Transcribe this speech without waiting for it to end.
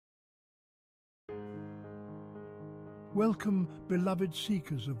Welcome, beloved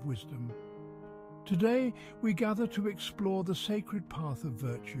seekers of wisdom. Today, we gather to explore the sacred path of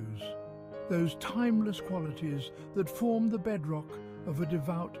virtues, those timeless qualities that form the bedrock of a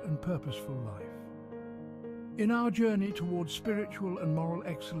devout and purposeful life. In our journey towards spiritual and moral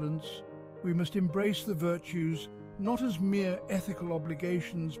excellence, we must embrace the virtues not as mere ethical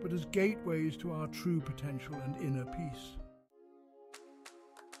obligations, but as gateways to our true potential and inner peace.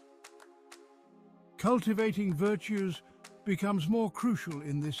 Cultivating virtues becomes more crucial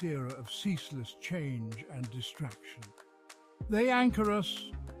in this era of ceaseless change and distraction. They anchor us,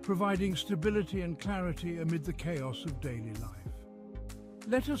 providing stability and clarity amid the chaos of daily life.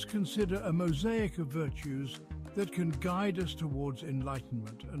 Let us consider a mosaic of virtues that can guide us towards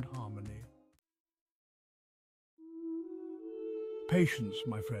enlightenment and harmony. Patience,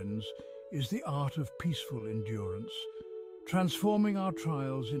 my friends, is the art of peaceful endurance, transforming our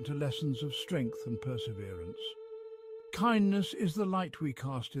trials into lessons of strength and perseverance. Kindness is the light we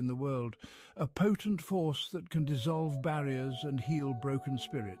cast in the world, a potent force that can dissolve barriers and heal broken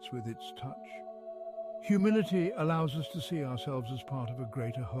spirits with its touch. Humility allows us to see ourselves as part of a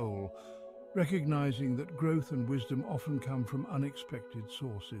greater whole, recognizing that growth and wisdom often come from unexpected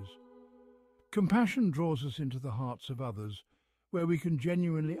sources. Compassion draws us into the hearts of others, where we can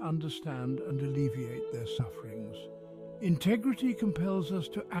genuinely understand and alleviate their sufferings. Integrity compels us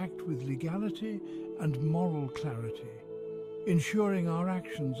to act with legality and moral clarity, ensuring our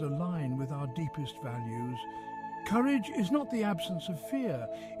actions align with our deepest values. Courage is not the absence of fear,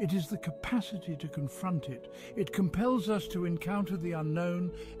 it is the capacity to confront it. It compels us to encounter the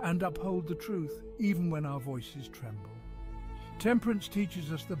unknown and uphold the truth, even when our voices tremble. Temperance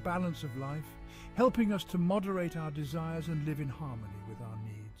teaches us the balance of life, helping us to moderate our desires and live in harmony with our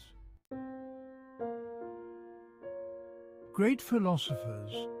needs. Great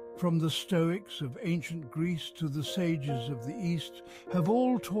philosophers, from the Stoics of ancient Greece to the sages of the East, have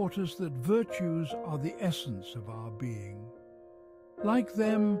all taught us that virtues are the essence of our being. Like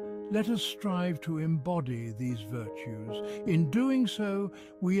them, let us strive to embody these virtues. In doing so,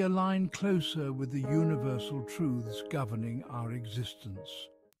 we align closer with the universal truths governing our existence.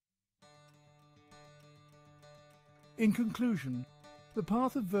 In conclusion, the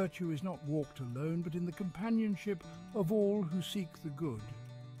path of virtue is not walked alone, but in the companionship of all who seek the good.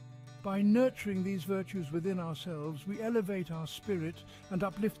 By nurturing these virtues within ourselves, we elevate our spirit and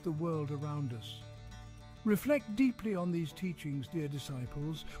uplift the world around us. Reflect deeply on these teachings, dear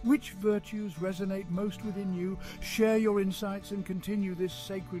disciples. Which virtues resonate most within you? Share your insights and continue this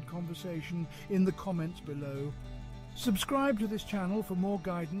sacred conversation in the comments below. Subscribe to this channel for more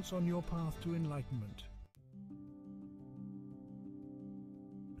guidance on your path to enlightenment.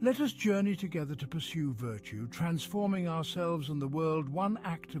 Let us journey together to pursue virtue, transforming ourselves and the world one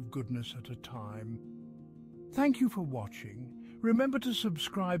act of goodness at a time. Thank you for watching. Remember to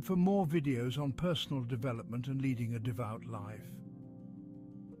subscribe for more videos on personal development and leading a devout life.